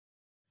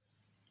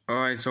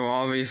Alright, so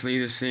obviously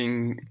this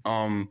thing,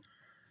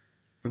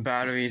 the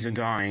batteries are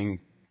dying,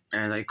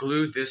 and I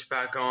glued this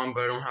back on,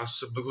 but I don't have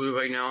super glue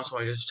right now, so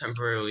I just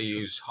temporarily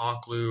use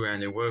hot glue,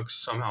 and it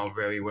works somehow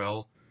very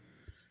well.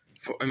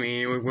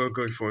 It would work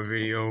good for a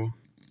video.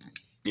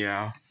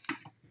 Yeah.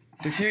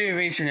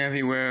 Deterioration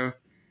everywhere.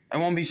 I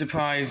won't be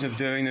surprised if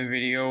during the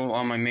video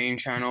on my main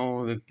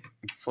channel, the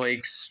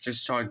flakes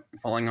just start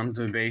falling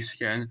onto the base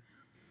again.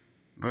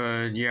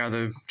 But yeah,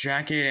 the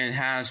jacket and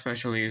hat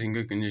especially is in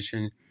good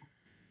condition.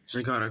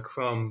 Just got a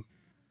crumb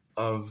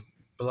of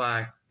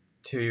black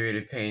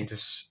deteriorated paint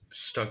just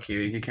stuck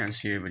here. You can't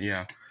see it, but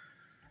yeah.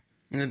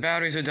 And the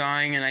batteries are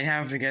dying, and I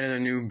have to get a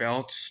new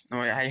belt. No,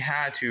 I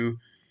had to.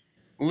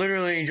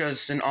 Literally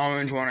just an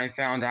orange one I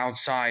found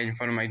outside in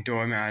front of my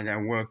doormat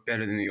that worked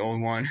better than the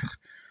old one.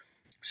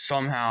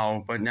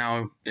 Somehow, but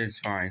now it's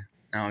fine.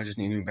 Now I just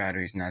need new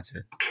batteries, and that's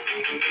it.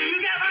 You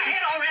got my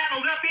head all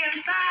rattled up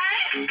inside.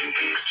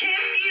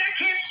 I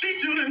can't sleep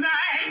through the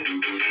night.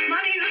 My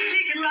knees are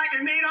shaking like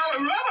they're made out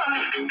of rubber.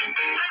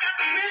 I got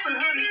the ribbon,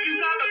 honey, you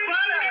got the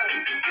butter.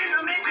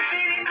 I make you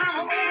baby, I'm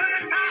over the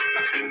top.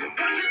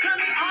 Once you turn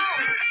me on,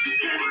 you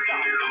can't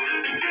stop.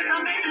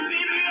 I make you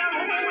baby, I'm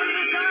over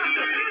the top.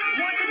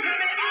 Once you turn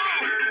me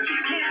on, you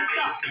can't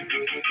stop.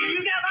 You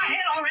got my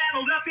head all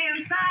rattled up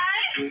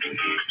inside.